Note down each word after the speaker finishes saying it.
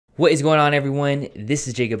What is going on, everyone? This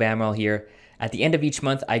is Jacob Amaral here. At the end of each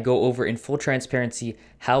month, I go over in full transparency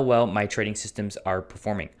how well my trading systems are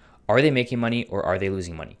performing. Are they making money or are they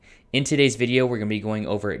losing money? In today's video, we're going to be going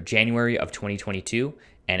over January of 2022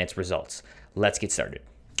 and its results. Let's get started.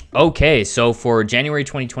 Okay, so for January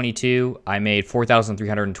 2022, I made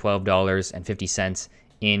 $4,312.50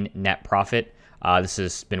 in net profit. This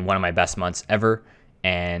has been one of my best months ever,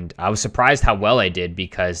 and I was surprised how well I did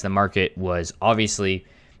because the market was obviously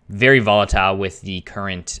very volatile with the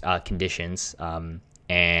current conditions,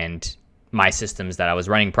 and my systems that I was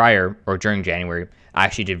running prior or during January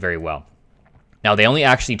actually did very well. Now, they only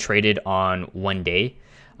actually traded on one day,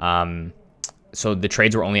 so the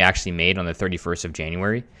trades were only actually made on the 31st of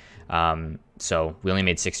January. So we only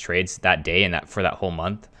made 6 trades that day and that for that whole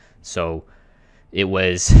month. So it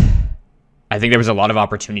was, I think there was a lot of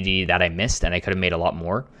opportunity that I missed and I could have made a lot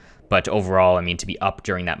more. But overall, I mean, to be up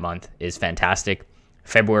during that month is fantastic.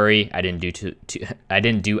 February, I didn't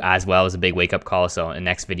do as well as a big wake up call. So in the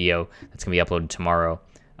next video that's gonna be uploaded tomorrow,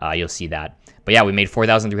 you'll see that. But yeah, we made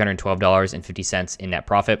 $4,312.50 in net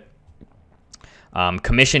profit.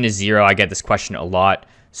 Commission is 0. I get this question a lot.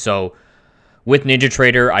 So with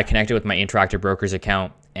NinjaTrader, I connected with my Interactive Brokers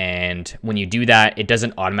account, and when you do that, it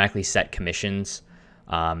doesn't automatically set commissions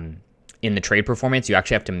in the trade performance. You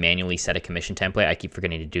actually have to manually set a commission template. I keep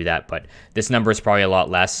forgetting to do that, but this number is probably a lot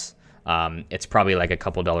less. It's probably like a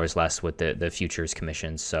couple dollars less with the futures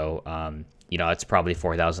commissions. So, you know, it's probably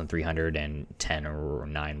 4,310 or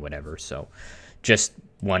 9, whatever. So just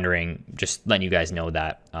wondering, just letting you guys know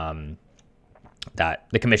that, that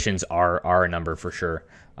the commissions are a number for sure.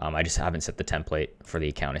 I just haven't set the template for the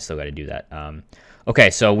account. I still got to do that. Okay,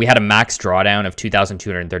 so we had a max drawdown of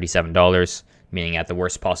 $2,237, meaning at the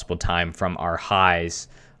worst possible time from our highs,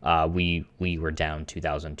 we were down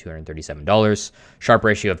 $2,237. Sharp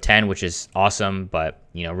ratio of 10, which is awesome, but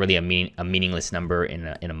you know, really a meaningless number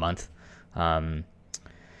in a month.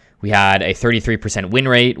 We had a 33% win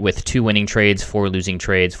rate with 2 winning trades, 4 losing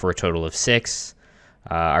trades for a total of 6.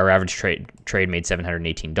 Our average trade made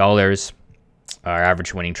 $718. Our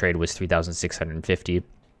average winning trade was $3,650,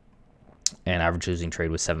 and average losing trade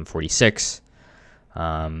was $746.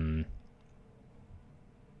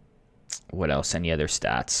 What else? Any other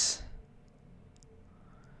stats?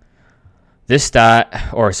 This stat,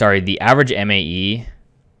 or sorry, the average MAE,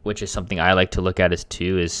 which is something I like to look at as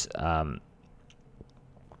too, is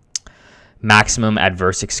maximum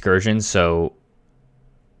adverse excursion. So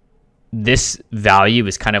this value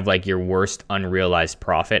is kind of like your worst unrealized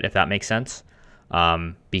profit, if that makes sense.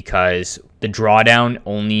 Because the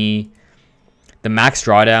max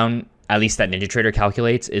drawdown, at least that NinjaTrader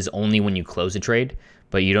calculates, is only when you close a trade,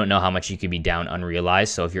 but you don't know how much you could be down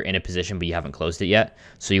unrealized. So if you're in a position but you haven't closed it yet,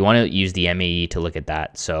 so you want to use the MAE to look at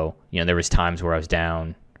that. So, you know, there was times where I was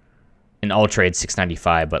down in all trades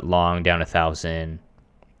 695, but long down 1,000.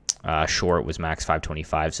 Short was max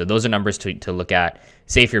 525. So those are numbers to look at.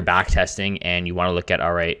 Say if you're back testing and you want to look at,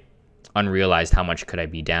 all right, unrealized, how much could I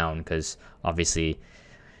be down? Because obviously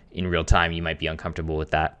in real time you might be uncomfortable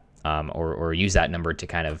with that, or use that number to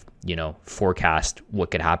kind of, you know, forecast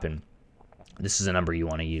what could happen. This is a number you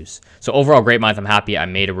want to use. So overall, great month. I'm happy. I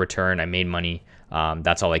made a return. I made money.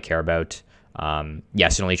 That's all I care about.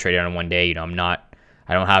 Yes, it only traded on one day. You know, I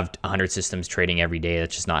don't have 100 systems trading every day.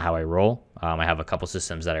 That's just not how I roll. I have a couple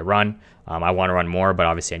systems that I run. I want to run more, but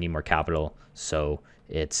obviously I need more capital. So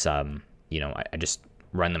it's, you know, I just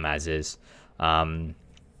run them as is.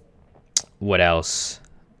 What else?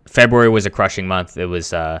 February was a crushing month. It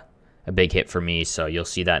was a big hit for me. So you'll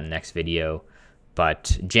see that in the next video.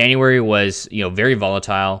 But January was, you know, very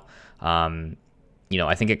volatile. You know,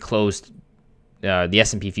 I think it closed, the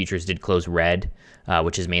S&P futures did close red,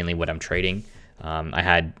 which is mainly what I'm trading. I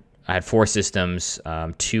had 4 systems,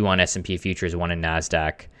 2 on S&P futures, 1 in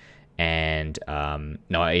NASDAQ, and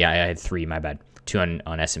no, yeah, I had 3, my bad. 2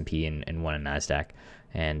 on S&P and 1 in NASDAQ.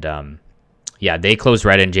 And yeah, they closed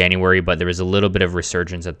red in January, but there was a little bit of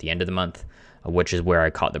resurgence at the end of the month, which is where I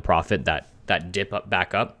caught the profit, that dip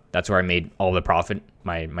back up. That's where I made all the profit,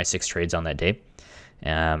 my 6 trades on that day.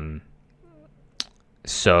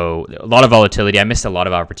 So a lot of volatility. I missed a lot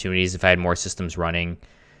of opportunities. If I had more systems running,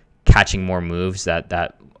 catching more moves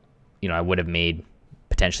that you know, I would have made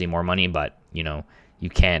potentially more money, but you know, you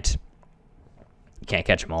can't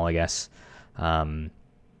catch them all, I guess.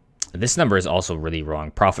 This number is also really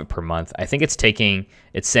wrong. Profit per month. I think it's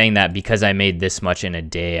saying that because I made this much in a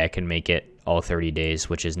day, I can make it all 30 days,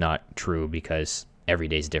 which is not true because every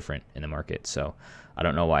day is different in the market. So I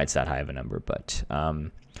don't know why it's that high of a number, but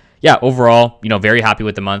yeah, overall, you know, very happy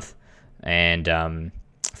with the month. And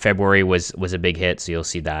February was a big hit, so you'll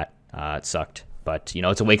see that. It sucked. But you know,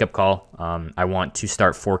 it's a wake up call. I want to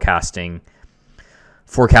start forecasting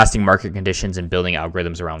market conditions and building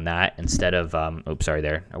algorithms around that instead of oops, sorry,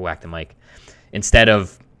 there, I whacked the mic. Instead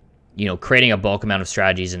of, you know, creating a bulk amount of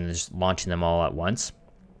strategies and just launching them all at once.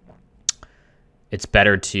 It's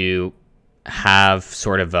better to have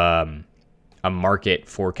sort of a market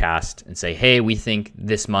forecast and say, hey, we think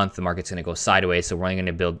this month the market's going to go sideways, so we're only going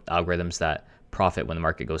to build algorithms that profit when the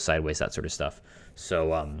market goes sideways, that sort of stuff.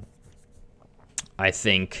 So I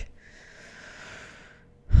think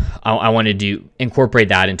I wanted to incorporate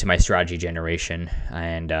that into my strategy generation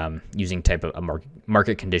and using type of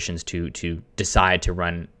market conditions to decide to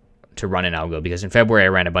run an algo, because in February I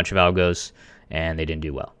ran a bunch of algos and they didn't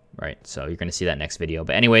do well, right? So you're going to see that next video.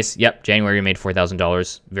 But anyways, yep, January we made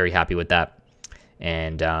 $4,000. Very happy with that.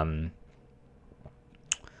 And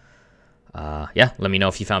yeah, let me know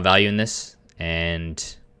if you found value in this,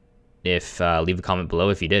 and if leave a comment below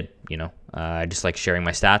if you did. You know, I just like sharing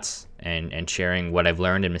my stats and sharing what I've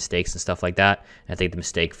learned and mistakes and stuff like that. And I think the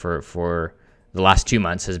mistake for the last 2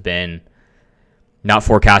 months has been not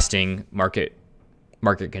forecasting market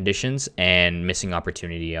conditions and missing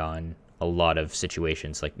opportunity on a lot of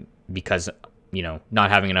situations, like because, you know,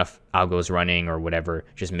 not having enough algos running or whatever,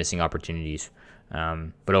 just missing opportunities.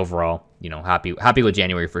 But overall, you know, happy with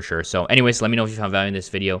January for sure. So anyways, let me know if you found value in this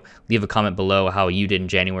video. Leave a comment below how you did in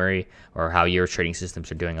January or how your trading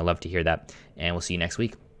systems are doing. I'd love to hear that. And we'll see you next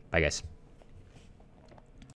week. Bye, guys.